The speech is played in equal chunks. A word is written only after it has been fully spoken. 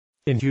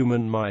In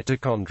human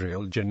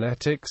mitochondrial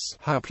genetics,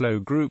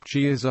 haplogroup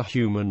G is a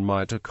human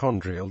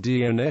mitochondrial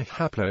DNA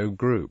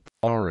haplogroup.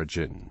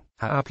 Origin: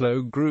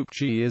 haplogroup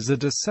G is a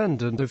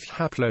descendant of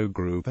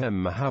haplogroup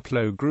M.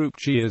 Haplogroup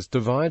G is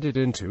divided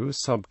into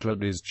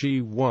subclasses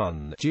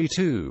G1,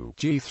 G2,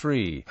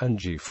 G3, and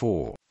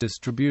G4.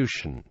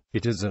 Distribution: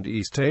 it is an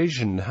East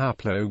Asian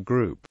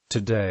haplogroup.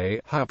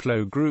 Today,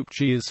 haplogroup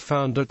G is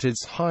found at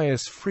its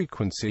highest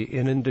frequency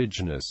in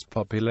indigenous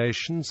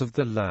populations of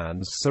the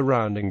lands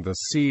surrounding the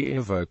Sea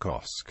of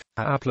Okhotsk.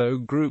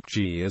 Haplogroup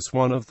G is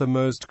one of the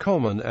most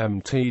common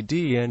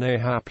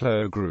mtDNA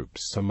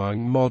haplogroups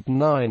among modern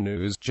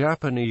Ainus,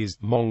 Japanese,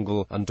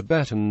 Mongol, and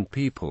Tibetan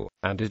people,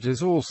 and it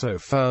is also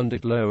found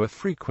at lower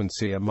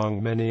frequency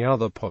among many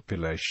other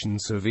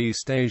populations of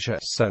East Asia,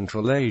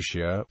 Central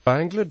Asia,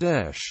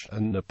 Bangladesh,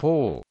 and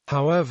Nepal.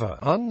 However,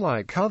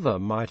 unlike other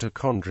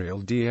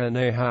mitochondrial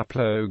DNA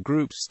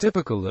haplogroups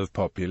typical of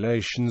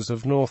populations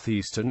of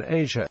northeastern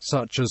Asia,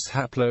 such as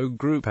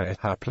haplogroup A,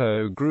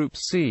 haplogroup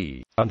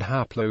C, and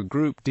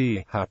haplogroup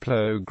D,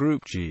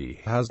 haplogroup G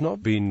has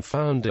not been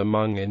found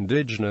among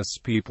indigenous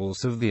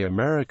peoples of the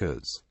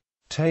Americas.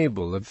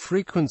 Table of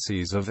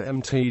frequencies of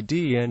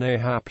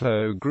mtDNA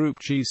haplogroup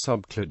G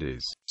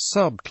subclades.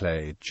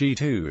 Subclade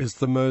G2 is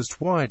the most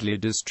widely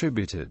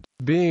distributed,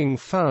 being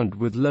found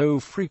with low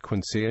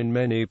frequency in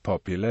many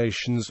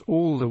populations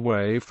all the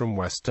way from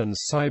western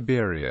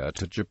Siberia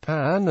to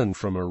Japan and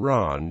from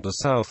Iran to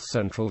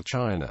south-central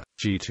China.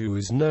 G2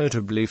 is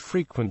notably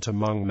frequent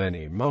among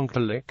many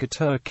Mongolic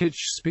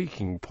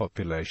Turkish-speaking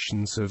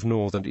populations of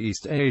North and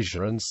East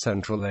Asia and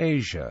Central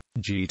Asia.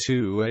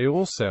 G2A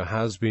also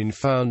has been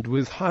found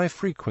with high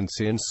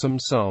frequency in some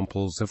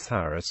samples of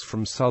Tharis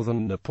from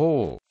southern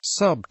Nepal.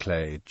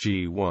 Subclade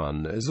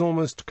G1 is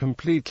almost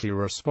completely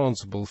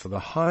responsible for the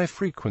high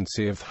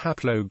frequency of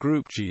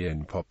haplogroup G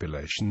in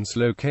populations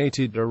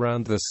located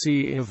around the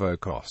Sea of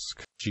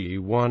Okhotsk.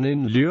 G1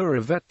 in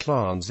Lura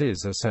wetlands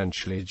is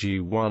essentially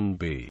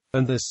G1b,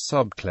 and this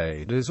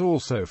subclade is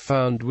also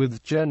found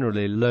with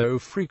generally low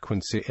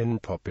frequency in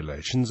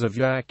populations of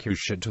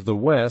Yakutia to the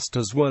west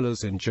as well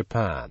as in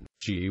Japan.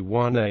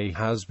 G1a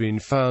has been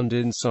found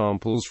in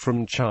samples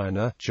from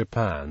China,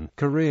 Japan,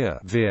 Korea,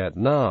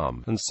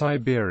 Vietnam, and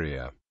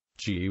Siberia.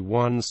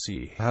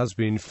 G1c has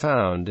been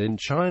found in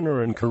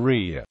China and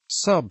Korea.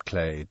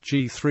 Subclade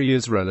G3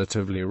 is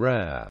relatively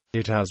rare.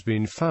 It has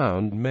been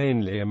found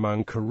mainly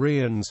among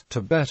Koreans,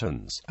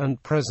 Tibetans,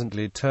 and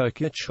presently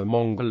Turkish or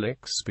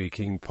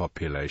Mongolic-speaking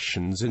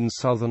populations in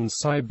southern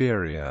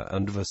Siberia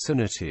and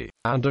vicinity,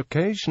 and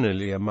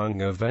occasionally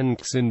among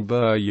Evenks in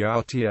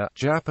Buryatia,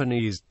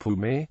 Japanese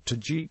Pumi,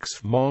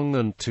 Tajiks, Hmong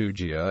and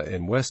Tujia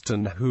in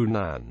western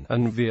Hunan,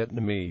 and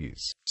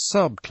Vietnamese.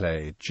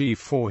 Subclade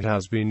G4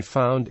 has been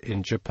found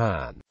in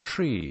Japan.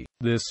 Tree.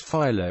 This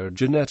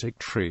phylogenetic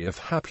tree of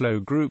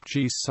haplogroup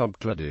G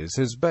subclades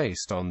is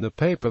based on the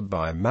paper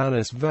by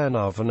Manis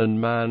Vanovan and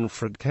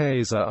Manfred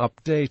Kaiser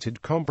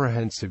Updated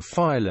Comprehensive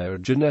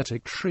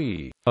Phylogenetic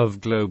Tree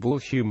of Global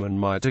Human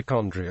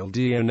Mitochondrial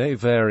DNA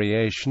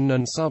Variation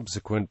and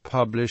subsequent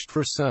published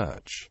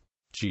research.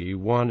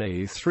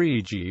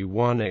 G1A3,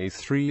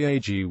 G1A3A,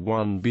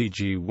 G1B,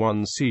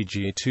 G1C,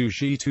 G2,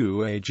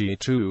 G2A,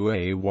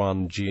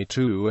 G2A1,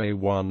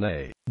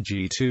 G2A1A,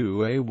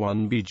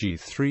 G2A1B,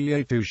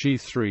 G3A2,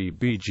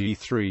 G3B,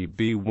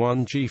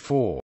 G3B1,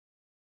 G4.